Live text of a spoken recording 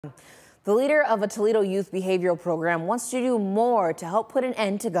The leader of a Toledo youth behavioral program wants to do more to help put an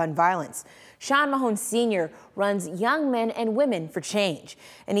end to gun violence. Shawn Mahone Sr. runs Young Men and Women for Change,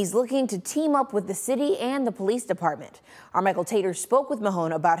 and he's looking to team up with the city and the police department. Our Michael Tater spoke with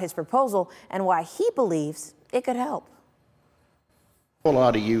Mahone about his proposal and why he believes it could help. A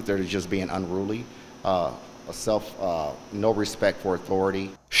lot of youth that are just being unruly, no respect for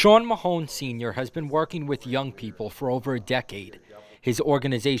authority. Shawn Mahone Sr. has been working with young people for over a decade. His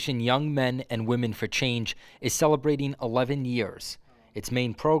organization, Young Men and Women for Change, is celebrating 11 years. Its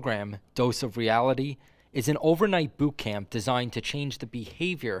main program, Dose of Reality, is an overnight boot camp designed to change the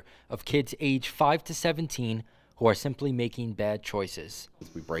behavior of kids aged 5 to 17 who are simply making bad choices.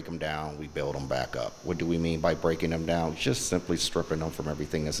 We break them down, we build them back up. What do we mean by breaking them down? Just simply stripping them from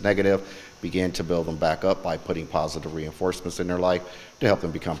everything that's negative, begin to build them back up by putting positive reinforcements in their life to help them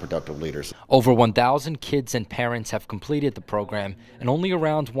become productive leaders. Over 1,000 kids and parents have completed the program, and only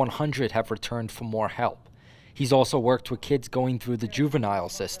around 100 have returned for more help. He's also worked with kids going through the juvenile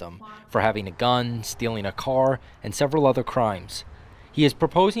system for having a gun, stealing a car, and several other crimes. He is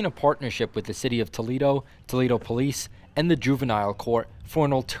proposing a partnership with the city of Toledo, Toledo Police, and the juvenile court for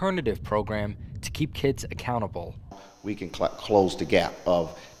an alternative program to keep kids accountable. We can close the gap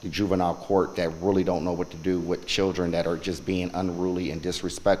of the juvenile court that really don't know what to do with children that are just being unruly and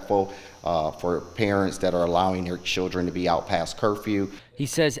disrespectful, for parents that are allowing their children to be out past curfew. He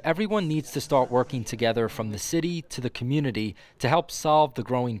says everyone needs to start working together from the city to the community to help solve the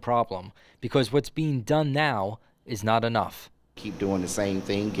growing problem, because what's being done now is not enough. Keep doing the same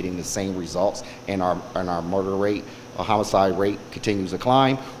thing, getting the same results, and our murder rate, homicide rate continues to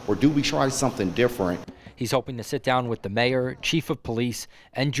climb, or do we try something different? He's hoping to sit down with the mayor, chief of police,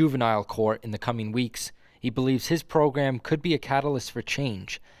 and juvenile court in the coming weeks. He believes his program could be a catalyst for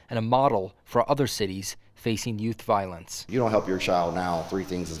change and a model for other cities facing youth violence. You don't help your child now, 3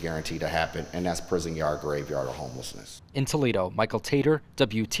 things is guaranteed to happen, and that's prison yard, graveyard, or homelessness. In Toledo, Michael Tater,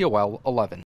 WTOL 11.